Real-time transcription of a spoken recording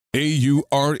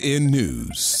AURN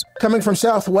News. Coming from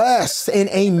Southwest, in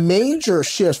a major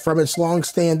shift from its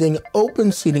long-standing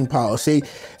open seating policy,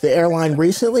 the airline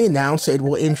recently announced it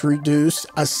will introduce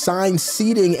assigned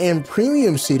seating and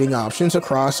premium seating options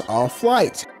across all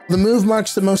flights. The move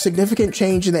marks the most significant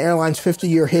change in the airline's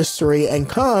 50-year history and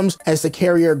comes as the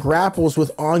carrier grapples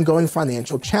with ongoing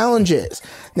financial challenges.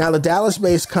 Now, the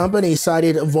Dallas-based company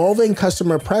cited evolving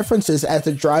customer preferences as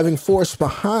the driving force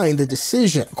behind the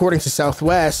decision. According to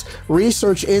Southwest,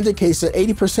 research indicates that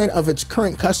 80% of its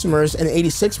current customers and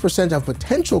 86% of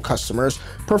potential customers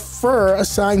prefer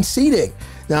assigned seating.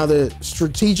 Now, the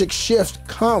strategic shift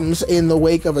comes in the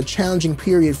wake of a challenging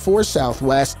period for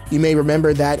Southwest. You may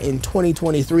remember that in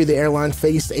 2023, the airline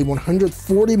faced a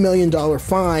 $140 million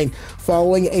fine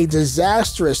following a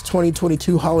disastrous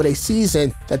 2022 holiday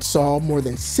season that saw more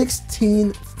than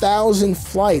 16,000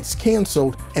 flights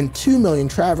canceled and 2 million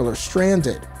travelers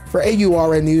stranded. For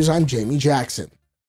AURN News, I'm Jamie Jackson.